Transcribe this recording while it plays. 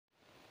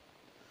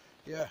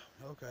Yeah,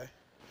 okay.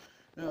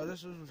 Now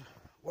this is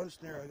one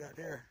snare I got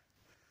there.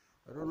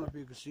 I don't know if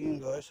you can see them,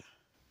 guys.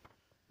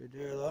 Right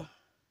there, though.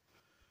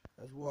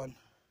 That's one.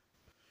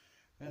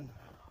 And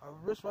I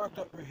just walked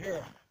up right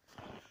here.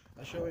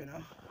 I'll show you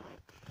now.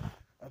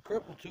 I'm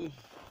crippled too.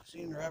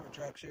 Seeing the rabbit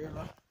tracks here,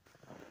 look.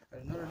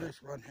 And another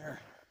nice one here.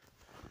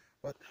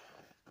 But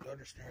the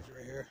other snares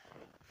right here.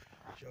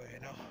 I'll show you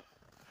now.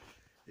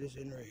 This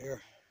in right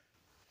here.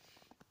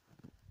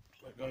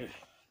 But guys,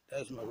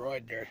 that's my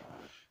ride there.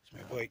 It's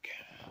my bike.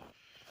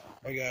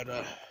 I got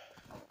a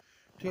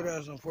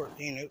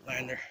 2014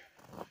 Outlander.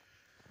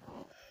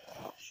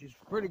 She's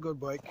a pretty good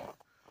bike,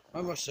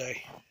 I must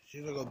say.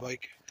 She's a good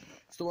bike.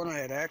 It's the one I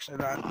had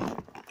accident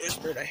on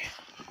yesterday.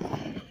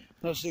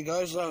 Let's see,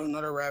 guys,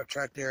 another rabbit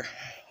track there.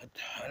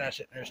 I'm not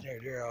sitting there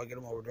near there. I'll get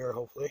them over there,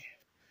 hopefully.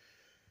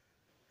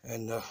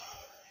 And,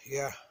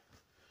 yeah.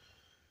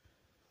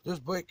 This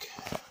bike,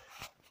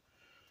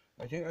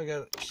 I think I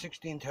got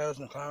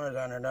 16,000 kilometers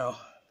on her now.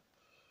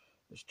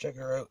 Let's check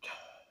her out.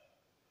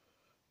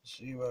 Let's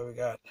see what we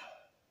got.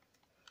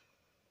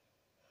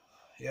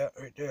 Yeah,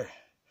 right there.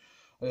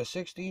 I got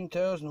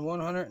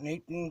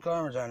 16,118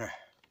 kilometers on her.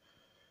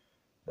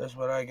 That's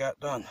what I got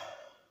done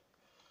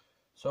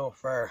so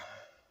far.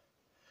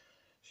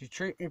 She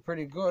treats me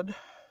pretty good.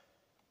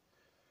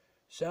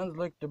 Sounds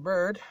like the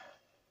bird.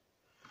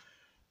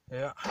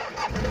 Yeah.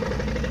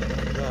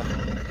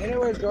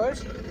 Anyways,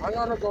 guys, I'm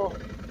gonna go.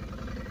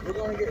 We're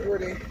gonna get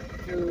ready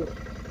to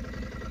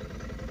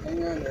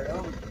hang on there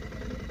now.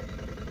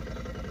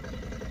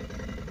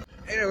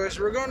 Anyways,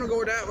 we're gonna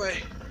go that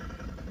way.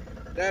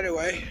 That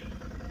way.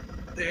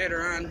 To head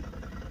her on.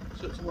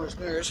 Set some more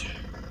snares.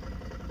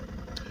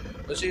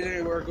 Let's see if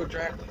anywhere good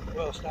track.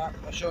 Well, stop.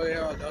 I'll show you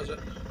how it does it.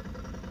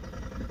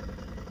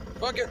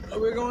 Fuck it,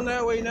 we're going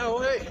that way now.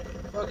 Hey,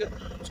 fuck it,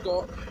 let's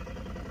go.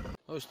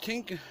 I was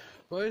thinking,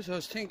 boys, when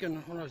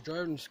I was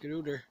driving the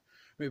scooter,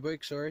 my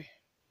bike, sorry,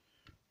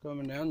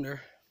 coming down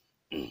there,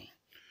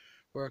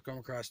 where I come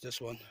across this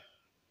one.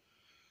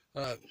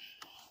 I'm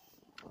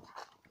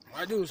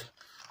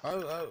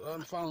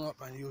following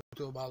up on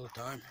YouTube all the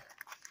time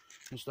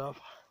and stuff,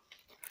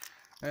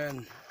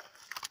 and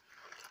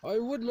I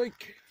would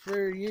like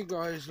for you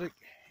guys, like,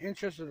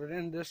 interested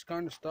in this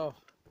kind of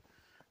stuff,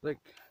 like,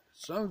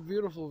 some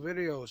beautiful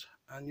videos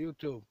on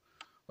YouTube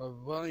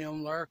of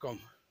William Larkham,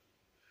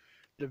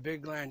 the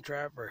Big Land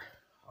Trapper.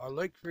 I'd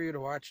like for you to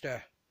watch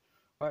that.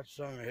 Watch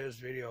some of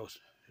his videos.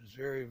 It's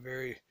very,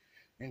 very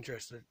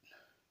interesting.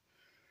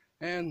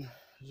 And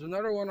there's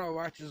another one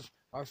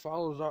I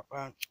follows up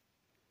on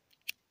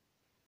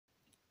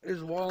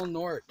is Wall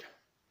North.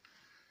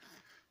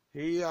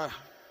 He,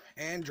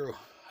 Andrew,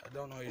 I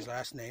don't know his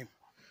last name,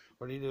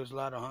 but he does a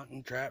lot of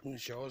hunting, trapping,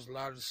 shows a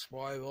lot of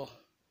survival.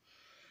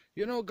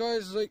 You know,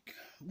 guys, like,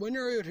 when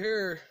you're out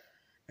here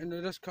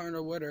into this kind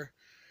of weather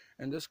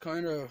and this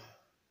kind of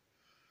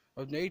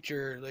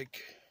nature,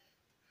 like,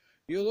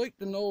 you like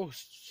to know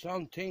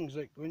some things,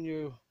 like, when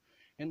you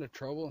into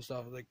trouble and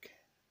stuff, like,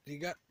 you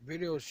got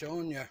videos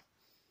showing you,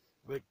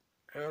 like,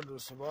 how to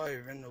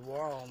survive in the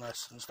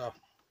wilderness and stuff.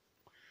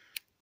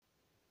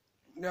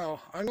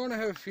 Now, I'm going to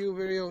have a few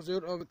videos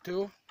out of it,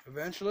 too,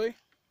 eventually.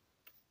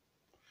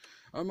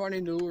 I'm already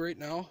new right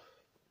now.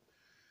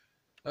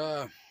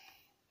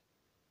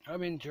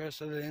 I'm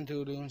interested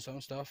into doing some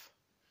stuff.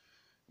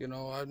 You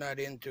know, I'm not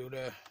into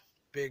the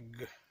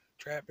big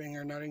trapping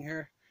or nothing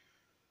here.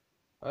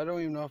 I don't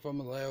even know if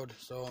I'm allowed,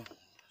 so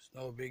it's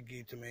no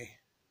biggie to me.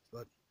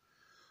 But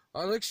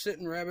I like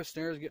sitting rabbit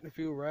snares, getting a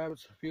few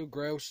rabbits, a few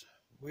grouse.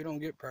 We don't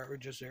get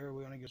partridges here,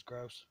 we only get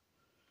grouse.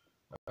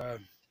 A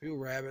few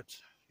rabbits,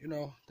 you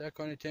know, that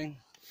kind of thing.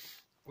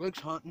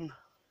 Likes hunting,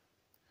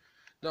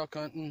 duck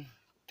hunting,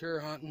 deer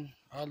hunting,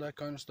 all that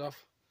kind of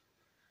stuff.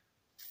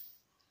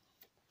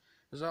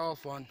 It's all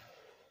fun.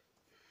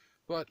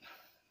 But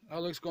I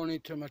like going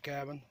into my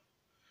cabin.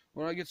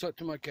 When I get up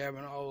to my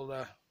cabin,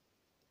 I'll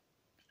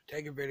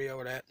take a video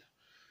of that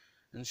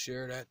and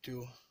share that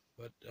too.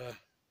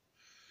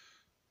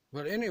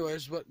 But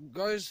anyways,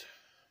 guys,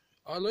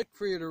 I'd like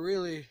for you to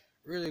really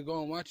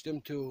go and watch them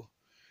too.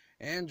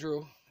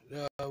 Andrew,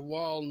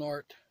 Wall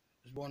North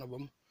is one of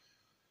them.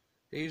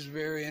 He's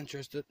very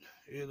interested.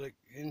 He's like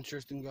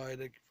interesting guy,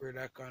 like, for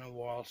that kind of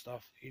wall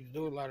stuff. He's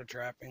doing a lot of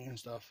trapping and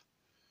stuff.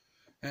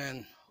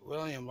 And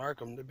William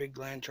Larkham, the Big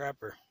Land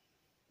Trapper.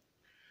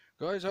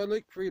 Guys, I'd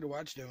like for you to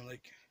watch them.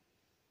 Like,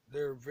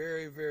 they're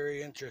very,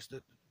 very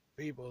interested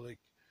people, like,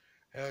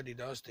 how he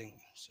does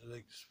things. So,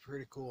 like, it's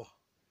pretty cool.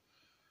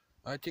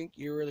 I think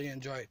you really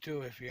enjoy it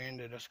too if you're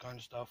into this kind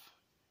of stuff.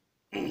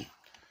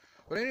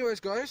 But anyways,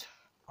 guys,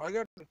 I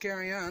got to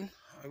carry on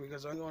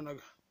because I'm going to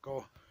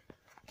go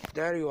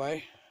daddy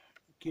way,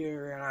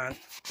 carrying on,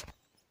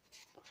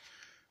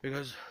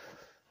 because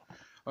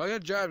I got a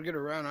job to get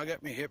around. I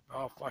got my hip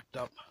all fucked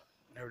up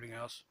and everything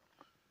else.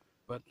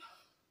 But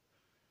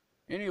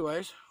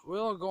anyways,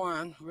 we'll go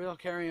on. We'll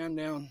carry on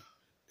down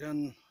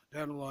the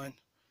line.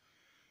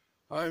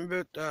 I'm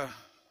about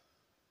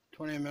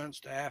 20 minutes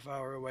to half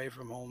hour away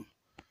from home,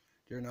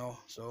 you know.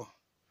 So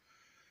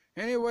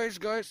Anyways,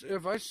 guys,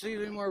 if I see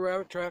any more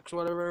rabbit tracks,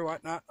 whatever,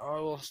 whatnot, I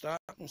will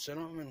stop and send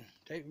them and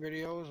take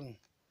videos, and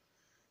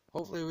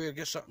hopefully we'll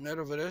get something out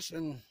of this.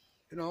 And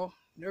you know,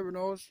 never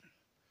knows.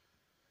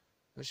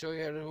 I'll show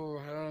you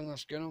how I'm gonna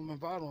skin them and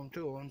bottle them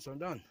too once I'm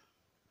done.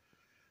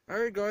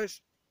 Alright,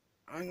 guys,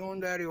 I'm going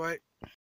daddy white.